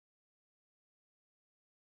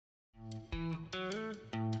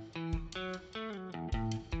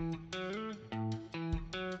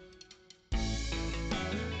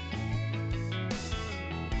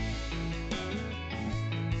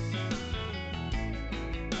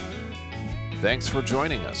Thanks for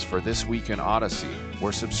joining us for This Week in Odyssey,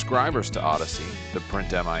 where subscribers to Odyssey, the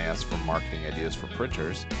print MIS for marketing ideas for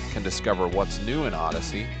printers, can discover what's new in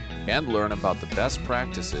Odyssey and learn about the best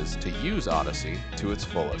practices to use Odyssey to its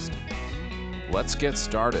fullest. Let's get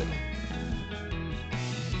started.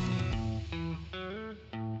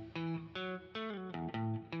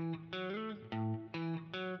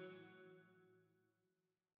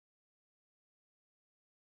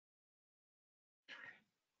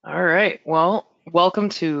 All right. Well, welcome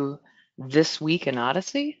to This Week in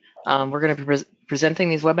Odyssey. We're going to be presenting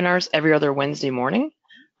these webinars every other Wednesday morning,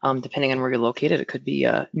 depending on where you're located. It could be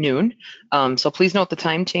noon. So please note the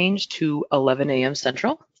time change to 11 a.m.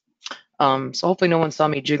 Central. So hopefully no one saw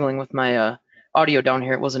me jiggling with my audio down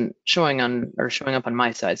here. It wasn't showing up on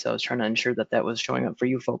my side, so I was trying to ensure that that was showing up for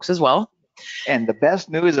you folks as well. And the best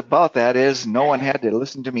news about that is no one had to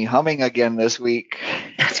listen to me humming again this week.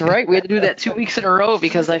 That's right. We had to do that 2 weeks in a row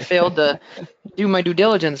because I failed to do my due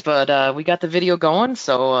diligence, but we got the video going.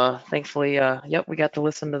 So thankfully, yep, we got to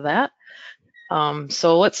listen to that.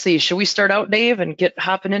 So let's see. Should we start out, Dave, and get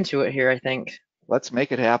hopping into it here, I think? Let's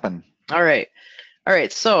make it happen. All right. All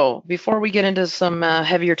right. So before we get into some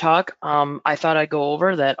heavier talk, I thought I'd go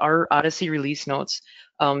over that our Odyssey release notes,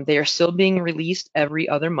 they are still being released every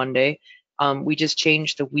other Monday. We just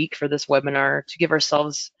changed the week for this webinar to give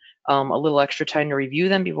ourselves a little extra time to review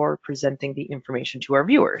them before presenting the information to our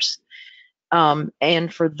viewers.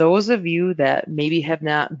 And for those of you that maybe have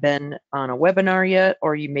not been on a webinar yet,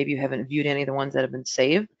 or maybe you haven't viewed any of the ones that have been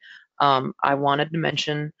saved, I wanted to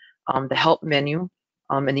mention the help menu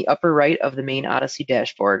in the upper right of the main Odyssey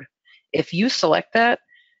dashboard. If you select that,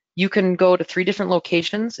 you can go to 3 different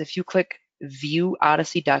locations. If you click View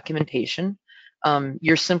Odyssey Documentation,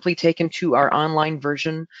 you're simply taken to our online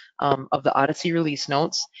version of the Odyssey release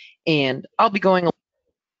notes, and I'll be going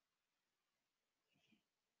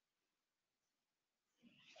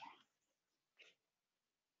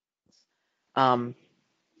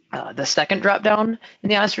the second drop down in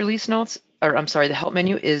the Odyssey release notes, or I'm sorry, the help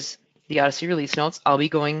menu is the Odyssey release notes. I'll be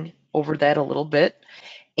going over that a little bit.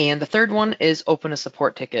 And the third one is open a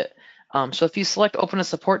support ticket. So if you select open a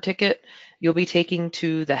support ticket, you'll be taken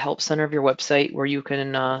to the help center of your website where you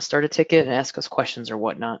can start a ticket and ask us questions or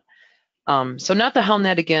whatnot. So not to hound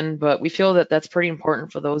that again, but we feel that that's pretty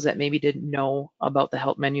important for those that maybe didn't know about the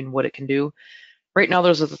help menu and what it can do. Right now,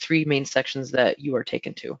 those are the 3 main sections that you are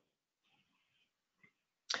taken to.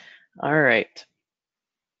 All right.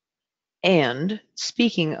 And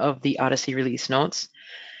speaking of the Odyssey release notes,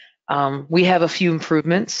 we have a few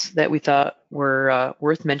improvements that we thought were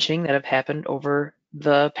worth mentioning that have happened over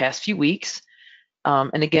the past few weeks.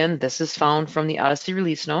 And again, this is found from the Odyssey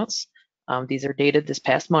release notes. These are dated this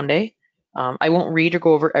past Monday. I won't read or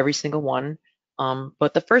go over every single one,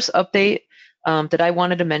 but the first update that I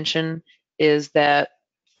wanted to mention is that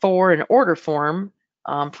for an order form,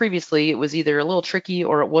 previously it was either a little tricky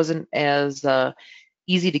or it wasn't as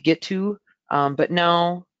easy to get to, but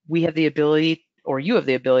now we have the ability, or you have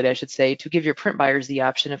the ability, I should say, to give your print buyers the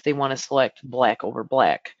option if they want to select black over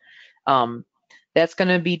black. That's going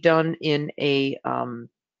to be done in a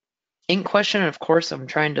ink question, and of course I'm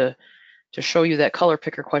trying to show you that color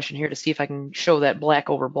picker question here to see if I can show that black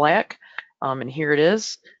over black, and here it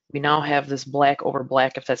is. We now have this black over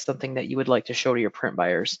black if that's something that you would like to show to your print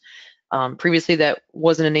buyers. Previously that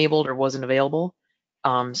wasn't enabled or wasn't available,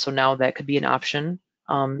 so now that could be an option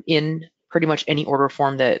in pretty much any order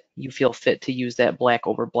form that you feel fit to use that black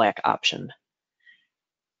over black option.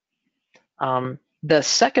 The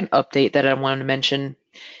second update that I wanted to mention,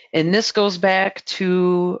 and this goes back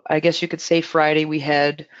to, I guess you could say Friday, we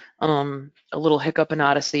had a little hiccup in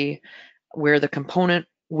Odyssey where the component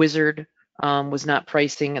wizard was not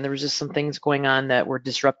pricing, and there was just some things going on that were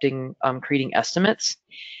disrupting creating estimates.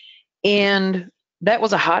 And that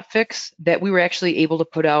was a hot fix that we were actually able to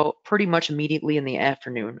put out pretty much immediately in the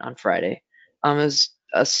afternoon on Friday. It was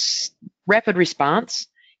a rapid response,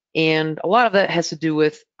 and a lot of that has to do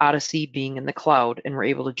with Odyssey being in the cloud, and we're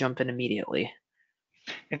able to jump in immediately.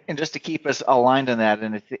 And just to keep us aligned on that,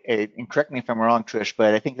 and correct me if I'm wrong, Trish,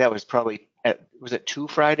 but I think that was probably, was it 2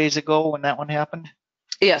 Fridays ago when that one happened?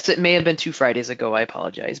 Yes, it may have been 2 Fridays ago. I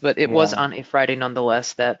apologize, but it was on a Friday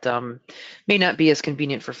nonetheless. That may not be as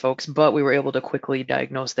convenient for folks, but we were able to quickly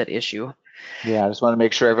diagnose that issue. Yeah, I just want to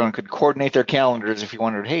make sure everyone could coordinate their calendars if you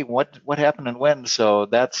wondered, hey, what happened and when? So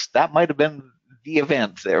that might have been the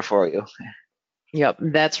event there for you. Yep,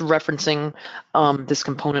 that's referencing this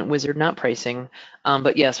component wizard not pricing.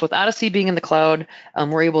 But yes, with Odyssey being in the cloud,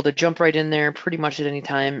 we're able to jump right in there pretty much at any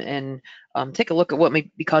time and take a look at what may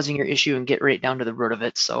be causing your issue and get right down to the root of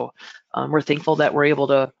it. So we're thankful that we're able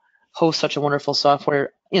to host such a wonderful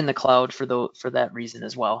software in the cloud for that reason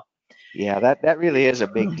as well. Yeah, that really is a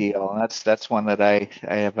big deal, and that's one that I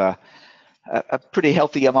have a pretty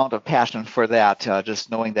healthy amount of passion for that.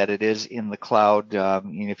 Just knowing that it is in the cloud.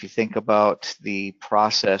 If you think about the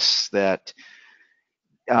process that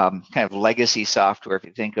kind of legacy software, if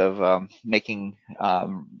you think of making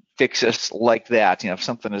fixes like that, if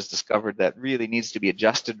something is discovered that really needs to be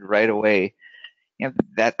adjusted right away,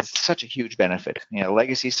 that's such a huge benefit.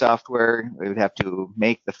 Legacy software, we would have to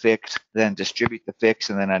make the fix, then distribute the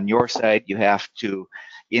fix, and then on your side, you have to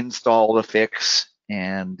install the fix.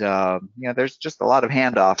 And there's just a lot of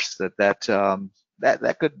handoffs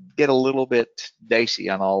that could get a little bit dicey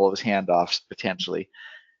on all those handoffs potentially.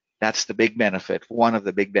 That's the big benefit. One of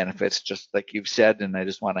the big benefits, just like you've said, and I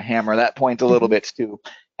just want to hammer that point a little bit too.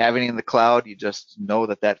 Having it in the cloud, you just know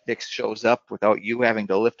that fix shows up without you having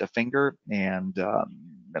to lift a finger, and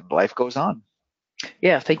life goes on.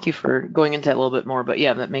 Yeah, thank you for going into that a little bit more. But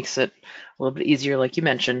yeah, that makes it a little bit easier, like you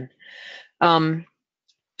mentioned.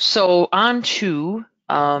 So on to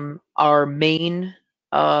our main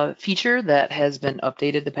feature that has been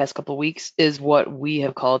updated the past couple of weeks is what we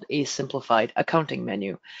have called a simplified accounting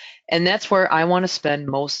menu. And that's where I want to spend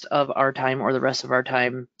most of our time, or the rest of our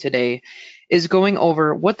time today, is going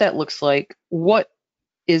over what that looks like, what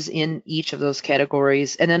is in each of those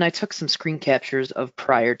categories, and then I took some screen captures of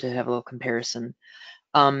prior to have a little comparison.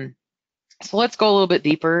 So let's go a little bit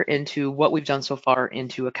deeper into what we've done so far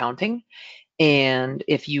into accounting. And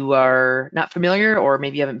if you are not familiar, or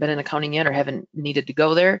maybe you haven't been in accounting yet or haven't needed to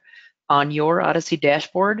go there, on your Odyssey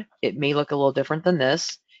dashboard, it may look a little different than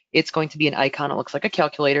this. It's going to be an icon. It looks like a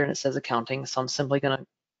calculator and it says accounting. So I'm simply going to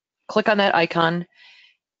click on that icon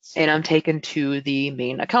and I'm taken to the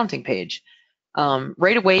main accounting page.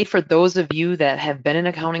 Right away, for those of you that have been in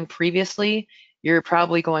accounting previously, you're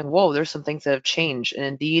probably going, whoa, there's some things that have changed. And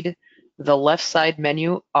indeed, the left side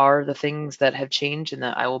menu are the things that have changed and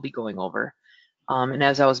that I will be going over. And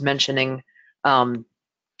as I was mentioning,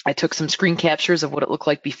 I took some screen captures of what it looked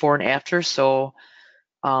like before and after. So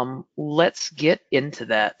let's get into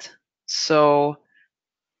that. So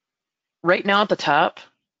right now at the top,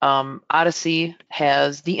 Odyssey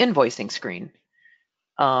has the invoicing screen.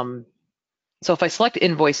 So if I select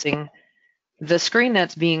invoicing, the screen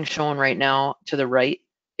that's being shown right now to the right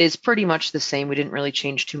is pretty much the same. We didn't really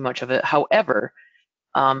change too much of it. However,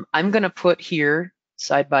 I'm going to put here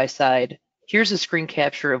side by side, here's a screen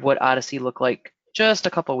capture of what Odyssey looked like just a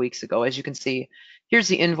couple weeks ago. As you can see, here's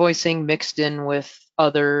the invoicing mixed in with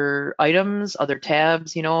other items, other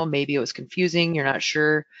tabs. Maybe it was confusing, you're not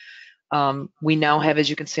sure. We now have, as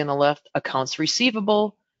you can see on the left, accounts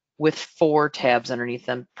receivable with 4 tabs underneath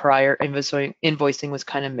them. Prior invoicing was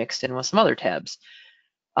kind of mixed in with some other tabs.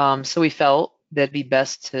 So we felt that'd be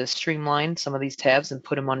best to streamline some of these tabs and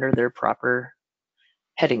put them under their proper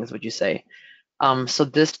headings, would you say? So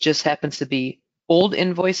this just happens to be old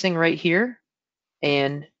invoicing right here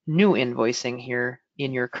and new invoicing here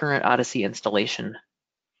in your current Odyssey installation.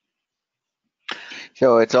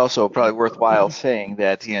 So it's also probably worthwhile saying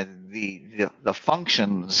that the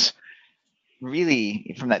functions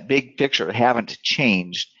really from that big picture haven't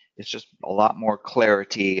changed. It's just a lot more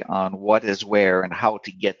clarity on what is where and how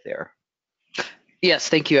to get there. Yes,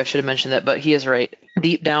 thank you. I should have mentioned that, but he is right.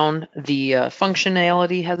 Deep down, the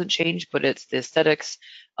functionality hasn't changed, but it's the aesthetics,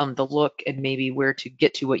 the look, and maybe where to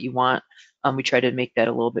get to what you want. We try to make that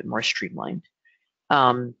a little bit more streamlined.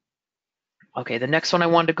 Okay, the next one I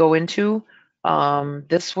wanted to go into,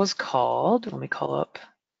 this was called, let me call up.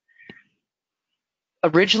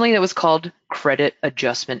 Originally, it was called credit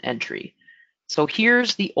adjustment entry. So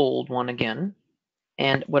here's the old one again.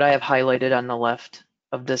 And what I have highlighted on the left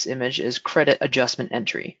of this image is credit adjustment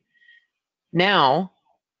entry. Now,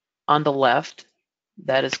 on the left,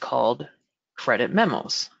 that is called credit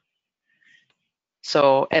memos.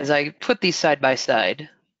 So as I put these side by side,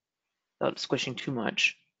 without squishing too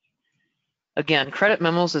much, again, credit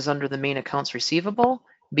memos is under the main accounts receivable.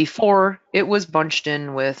 Before, it was bunched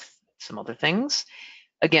in with some other things.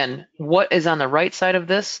 Again, what is on the right side of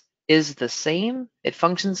this is the same. It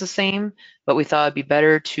functions the same, but we thought it'd be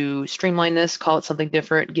better to streamline this, call it something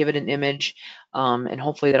different, give it an image, and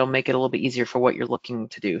hopefully that'll make it a little bit easier for what you're looking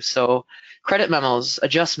to do. So credit memos,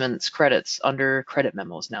 adjustments, credits under credit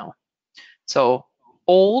memos now. So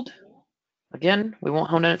old, again, we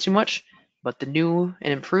won't hone on it too much, but the new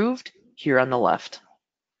and improved here on the left.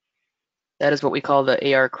 That is what we call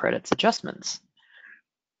the AR credits adjustments.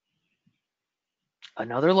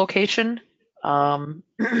 Another location,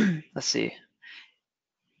 let's see.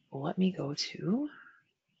 Let me go to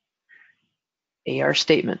AR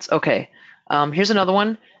statements. Okay, Here's another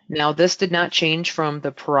one. Now, this did not change from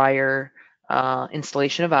the prior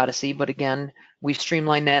installation of Odyssey, but again, we've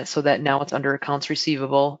streamlined that so that now it's under accounts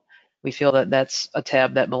receivable. We feel that that's a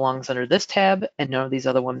tab that belongs under this tab and none of these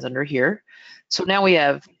other ones under here. So now we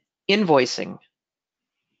have invoicing.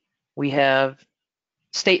 We have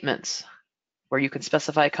statements where you can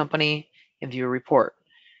specify a company and view a report.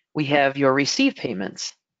 We have your receive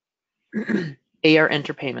payments, AR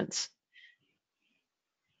enter payments.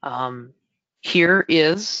 Here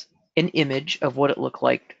is an image of what it looked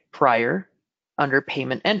like prior under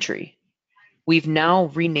payment entry. We've now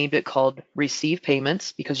renamed it called receive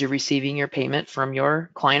payments because you're receiving your payment from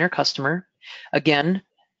your client or customer. Again,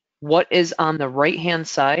 what is on the right-hand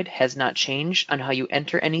side has not changed on how you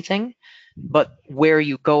enter anything, but where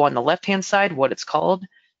you go on the left-hand side, what it's called,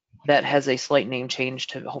 that has a slight name change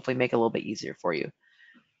to hopefully make it a little bit easier for you.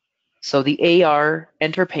 So the AR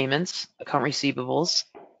enter payments, account receivables,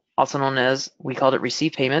 also known as, we called it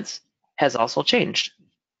receive payments, has also changed.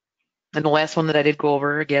 And the last one that I did go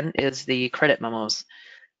over again is the credit memos.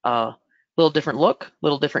 Little different look,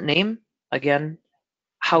 little different name. Again,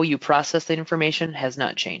 how you process the information has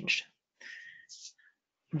not changed.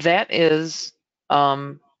 That is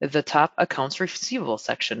the top accounts receivable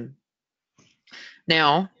section.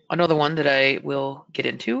 Now, another one that I will get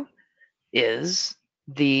into is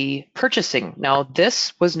the purchasing. Now,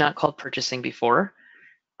 this was not called purchasing before.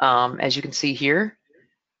 As you can see here,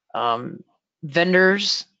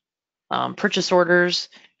 vendors, purchase orders,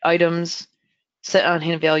 items, set on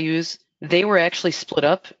hand values, they were actually split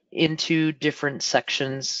up into different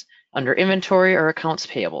sections under inventory or accounts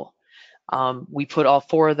payable. We put all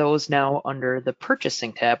four of those now under the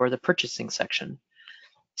purchasing tab or the purchasing section.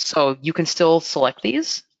 So you can still select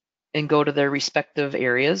these and go to their respective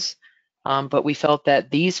areas, but we felt that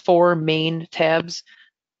these four main tabs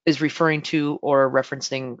is referring to or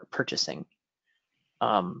referencing purchasing.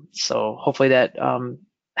 So hopefully that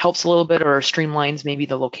helps a little bit or streamlines maybe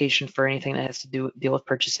the location for anything that has to deal with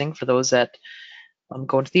purchasing for those that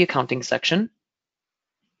go into the accounting section.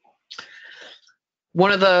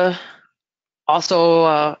 One of the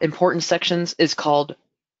also important sections is called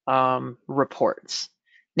reports.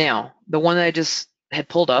 Now, the one that I just had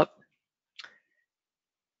pulled up,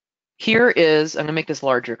 here is, I'm gonna make this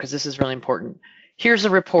larger because this is really important. Here's a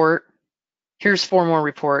report, here's 4 more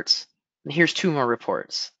reports, and here's 2 more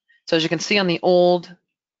reports. So as you can see on the old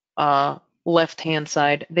left-hand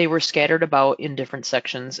side, they were scattered about in different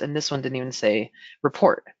sections, and this one didn't even say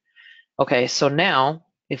report. Okay, so now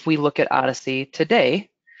if we look at Odyssey today,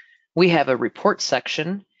 we have a report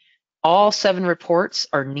section. All 7 reports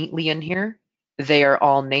are neatly in here. They are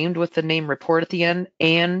all named with the name report at the end,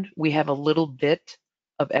 and we have a little bit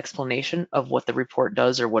of explanation of what the report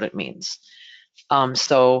does or what it means.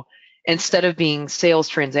 So instead of being sales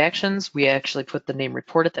transactions, we actually put the name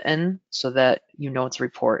report at the end so that you know it's a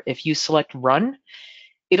report. If you select run,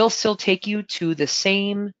 it'll still take you to the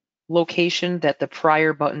same location that the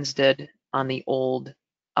prior buttons did on the old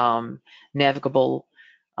navigable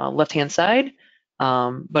left-hand side.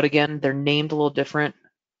 But again, they're named a little different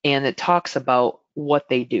and it talks about what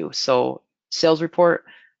they do. So sales report,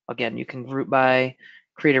 again, you can group by,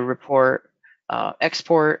 create a report,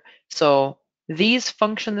 export. So these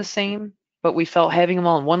function the same, but we felt having them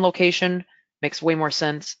all in one location makes way more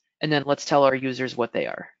sense. And then let's tell our users what they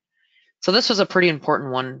are. So this was a pretty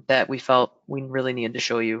important one that we felt we really needed to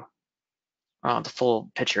show you the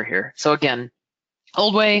full picture here. So again,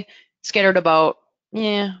 old way, scattered about,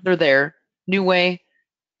 yeah, they're there. New way,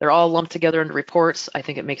 they're all lumped together into reports. I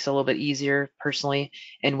think it makes it a little bit easier personally,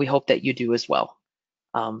 and we hope that you do as well.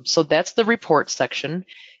 So that's the report section.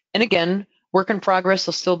 And again, work in progress.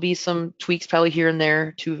 There'll still be some tweaks probably here and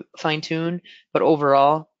there to fine tune, but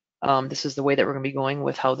overall, this is the way that we're gonna be going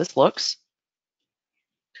with how this looks.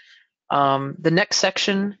 The next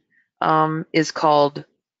section is called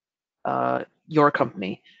Your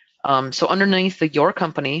Company. So underneath the Your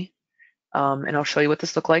Company, and I'll show you what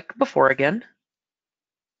this looked like before again.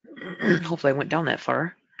 Hopefully I went down that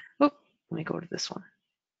far. Oop, let me go to this one.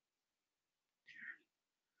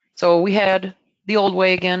 So we had the old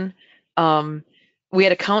way again. We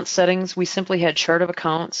had account settings. We simply had chart of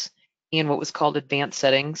accounts and what was called advanced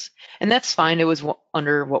settings. And that's fine. It was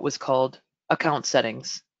under what was called account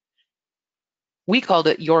settings. We called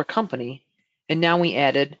it Your Company, and now we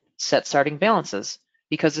added set starting balances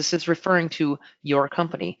because this is referring to your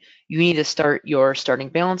company. You need to start your starting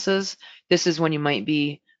balances. This is when you might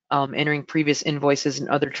be entering previous invoices and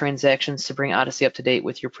other transactions to bring Odyssey up to date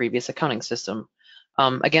with your previous accounting system.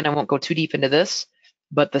 Again, I won't go too deep into this,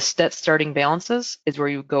 but the set starting balances is where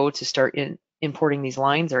you go to start importing these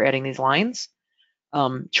lines or adding these lines.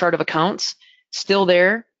 Chart of accounts, still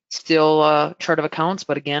there, still chart of accounts,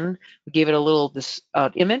 but again, we gave it a little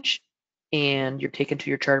image, and you're taken to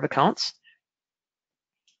your chart of accounts.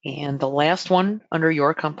 And the last one under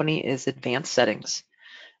your company is advanced settings.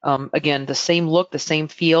 Again, the same look, the same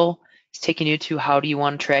feel. It's taking you to how do you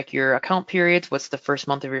want to track your account periods, what's the first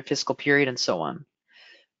month of your fiscal period, and so on.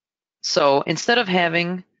 So instead of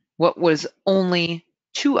having what was only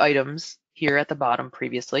 2 items here at the bottom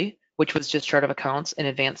previously, which was just chart of accounts and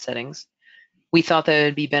advanced settings, we thought that it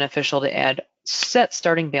would be beneficial to add set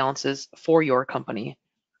starting balances for your company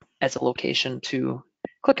as a location to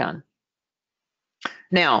click on.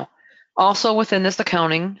 Now, also within this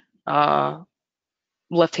accounting,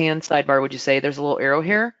 left-hand sidebar, would you say, there's a little arrow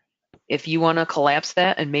here. If you want to collapse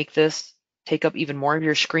that and make this take up even more of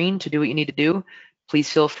your screen to do what you need to do, please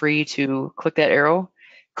feel free to click that arrow,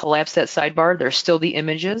 collapse that sidebar. There's still the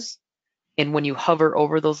images. And when you hover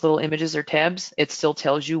over those little images or tabs, it still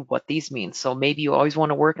tells you what these mean. So maybe you always want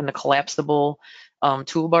to work in the collapsible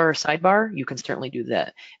toolbar or sidebar, you can certainly do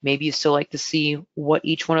that. Maybe you still like to see what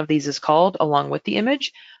each one of these is called along with the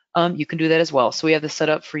image. You can do that as well. So we have this set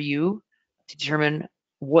up for you to determine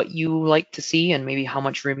what you like to see and maybe how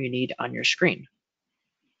much room you need on your screen.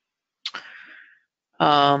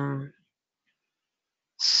 Up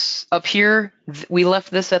here, we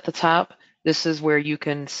left this at the top. This is where you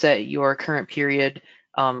can set your current period,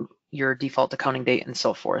 your default accounting date, and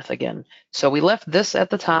so forth again. So we left this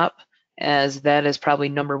at the top, as that is probably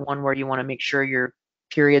number 1 where you want to make sure your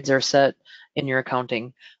periods are set in your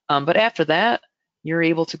accounting. But after that, you're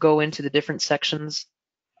able to go into the different sections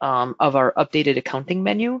of our updated accounting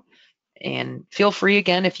menu. And feel free,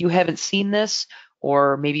 again, if you haven't seen this,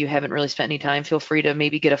 or maybe you haven't really spent any time, feel free to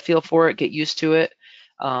maybe get a feel for it, get used to it.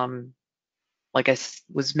 Like I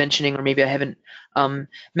was mentioning, or maybe I haven't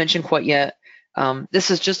mentioned quite yet,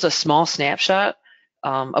 this is just a small snapshot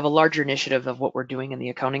of a larger initiative of what we're doing in the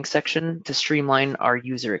accounting section to streamline our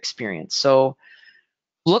user experience. So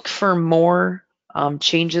look for more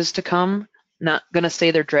changes to come. Not going to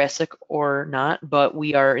say they're drastic or not, but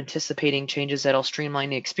we are anticipating changes that'll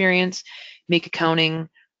streamline the experience, make accounting,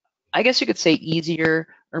 I guess you could say, easier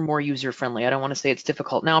or more user-friendly. I don't want to say it's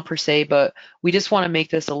difficult now per se, but we just want to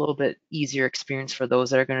make this a little bit easier experience for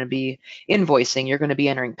those that are going to be invoicing. You're going to be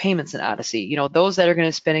entering payments in Odyssey. You know, those that are going to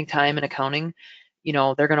be spending time in accounting, you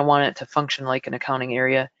know, they're going to want it to function like an accounting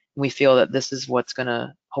area. And we feel that this is what's going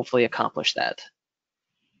to hopefully accomplish that.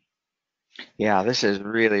 Yeah, this is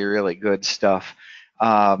really, really good stuff.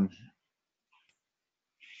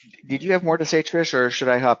 Did you have more to say, Trish, or should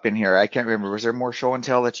I hop in here? I can't remember. Was there more show and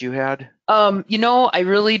tell that you had? You know, I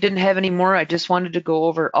really didn't have any more. I just wanted to go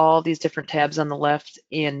over all these different tabs on the left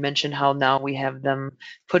and mention how now we have them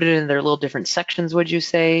put it in their little different sections, would you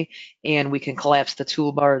say? And we can collapse the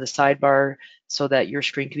toolbar or the sidebar so that your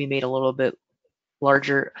screen can be made a little bit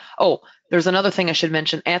larger. Oh, there's another thing I should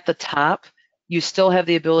mention. At the top, you still have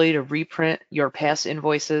the ability to reprint your past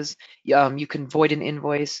invoices. You can void an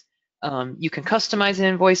invoice. You can customize an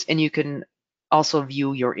invoice, and you can also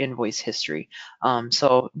view your invoice history.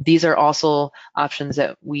 So these are also options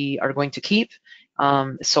that we are going to keep.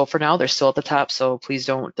 So for now, they're still at the top, so please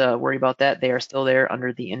don't worry about that. They are still there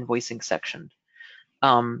under the invoicing section.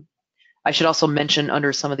 I should also mention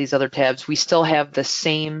under some of these other tabs, we still have the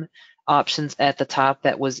same options at the top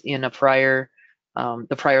that was in a prior,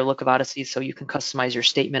 the prior look of Odyssey, so you can customize your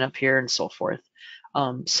statement up here and so forth.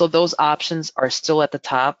 So those options are still at the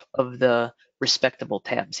top of the respectable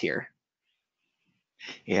tabs here.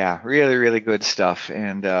 Yeah, really, really good stuff.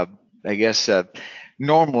 And I guess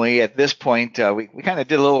normally at this point, we kind of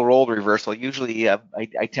did a little role reversal. Usually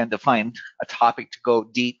I tend to find a topic to go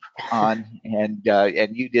deep on, and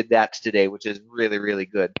you did that today, which is really, really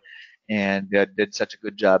good. And did such a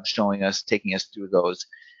good job showing us, taking us through those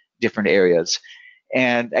different areas.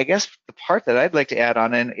 And I guess the part that I'd like to add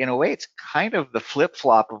on, and in a way, it's kind of the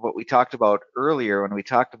flip-flop of what we talked about earlier when we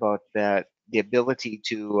talked about that, the ability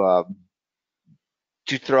to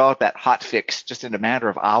throw out that hot fix just in a matter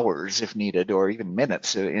of hours if needed, or even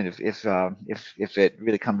minutes if it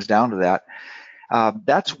really comes down to that.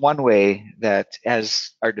 That's one way that,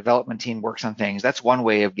 as our development team works on things, that's one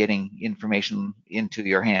way of getting information into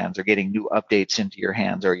your hands, or getting new updates into your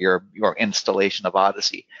hands, or your installation of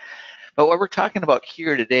Odyssey. But what we're talking about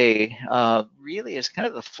here today really is kind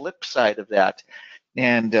of the flip side of that.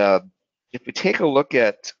 And if we take a look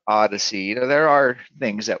at Odyssey, you know, there are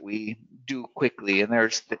things that we do quickly, and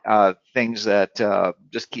there's things that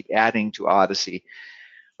just keep adding to Odyssey.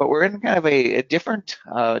 But we're in kind of a different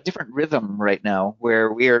rhythm right now,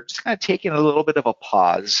 where we are just kind of taking a little bit of a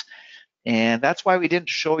pause. And that's why we didn't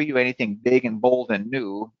show you anything big and bold and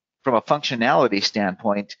new from a functionality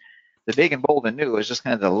standpoint, the big and bold and new is just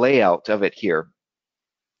kind of the layout of it here.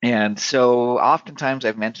 And so oftentimes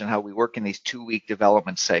I've mentioned how we work in these 2-week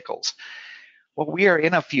development cycles. Well, we are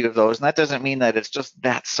in a few of those, and that doesn't mean that it's just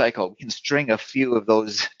that cycle. We can string a few of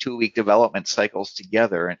those 2-week development cycles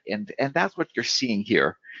together, and that's what you're seeing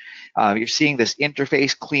here. You're seeing this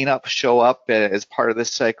interface cleanup show up as part of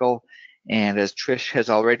this cycle, and as Trish has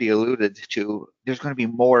already alluded to, there's going to be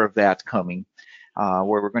more of that coming, where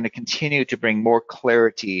we're going to continue to bring more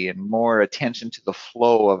clarity and more attention to the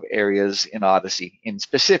flow of areas in Odyssey, and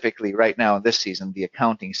specifically right now in this season, the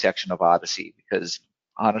accounting section of Odyssey, because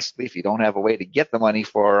honestly, if you don't have a way to get the money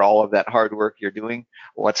for all of that hard work you're doing,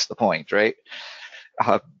 what's the point, right?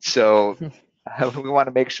 So we want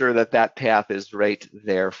to make sure that that path is right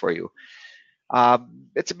there for you.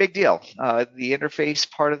 It's a big deal. The interface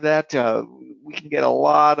part of that, we can get a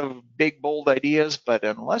lot of big, bold ideas, but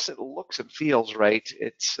unless it looks and feels right,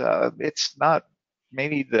 it's not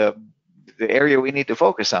maybe the area we need to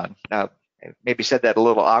focus on. Maybe said that a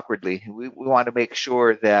little awkwardly. We want to make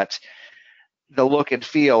sure that the look and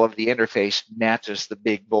feel of the interface matches the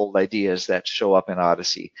big, bold ideas that show up in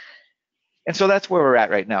Odyssey. And so that's where we're at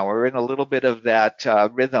right now. We're in a little bit of that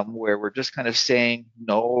rhythm where we're just kind of saying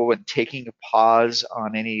no and taking a pause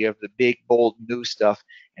on any of the big, bold, new stuff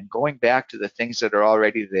and going back to the things that are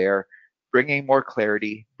already there, bringing more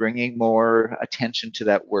clarity, bringing more attention to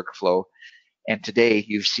that workflow. And today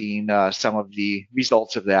you've seen some of the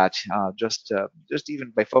results of that just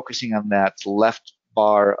even by focusing on that left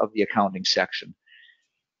bar of the accounting section.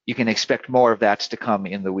 You can expect more of that to come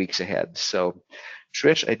in the weeks ahead. So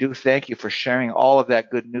Trish, I do thank you for sharing all of that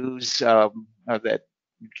good news, that kind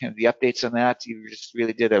of the updates on that. You just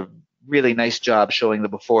really did a really nice job showing the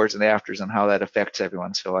befores and afters and how that affects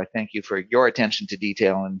everyone. So I thank you for your attention to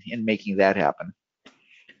detail in making that happen.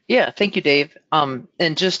 Yeah, thank you, Dave. And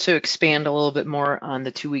just to expand a little bit more on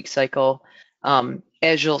the 2-week cycle,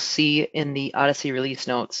 as you'll see in the Odyssey release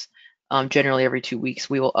notes, generally every 2 weeks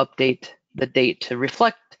we will update the date to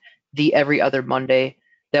reflect the every other Monday.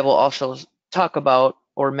 That will also talk about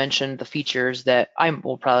or mention the features that I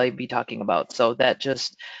will probably be talking about. So that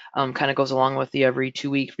just kind of goes along with the every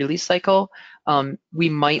 2-week release cycle. We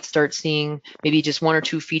might start seeing maybe just 1 or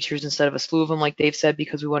 2 features instead of a slew of them, like Dave said,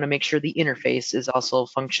 because we want to make sure the interface is also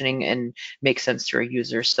functioning and makes sense to our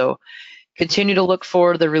users. So continue to look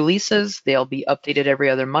for the releases. They'll be updated every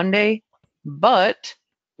other Monday. But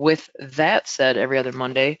with that said, every other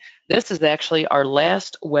Monday, this is actually our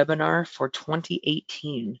last webinar for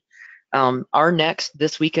 2018. Our next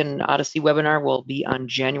This Week in Odyssey webinar will be on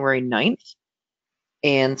January 9th.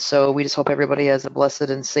 And so we just hope everybody has a blessed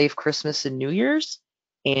and safe Christmas and New Year's.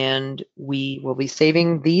 And we will be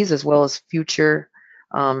saving these as well as future,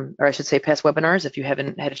 or I should say past webinars if you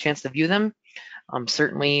haven't had a chance to view them.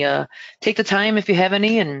 Certainly take the time if you have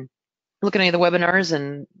any and look at any of the webinars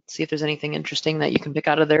and see if there's anything interesting that you can pick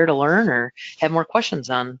out of there to learn or have more questions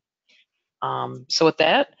on. So with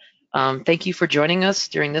that, thank you for joining us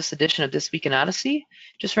during this edition of This Week in Odyssey.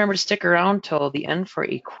 Just remember to stick around till the end for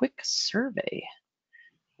a quick survey.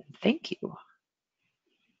 Thank you.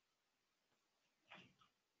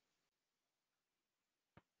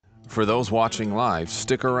 For those watching live,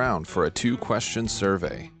 stick around for a 2-question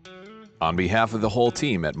survey. On behalf of the whole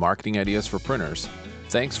team at Marketing Ideas for Printers,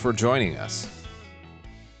 thanks for joining us.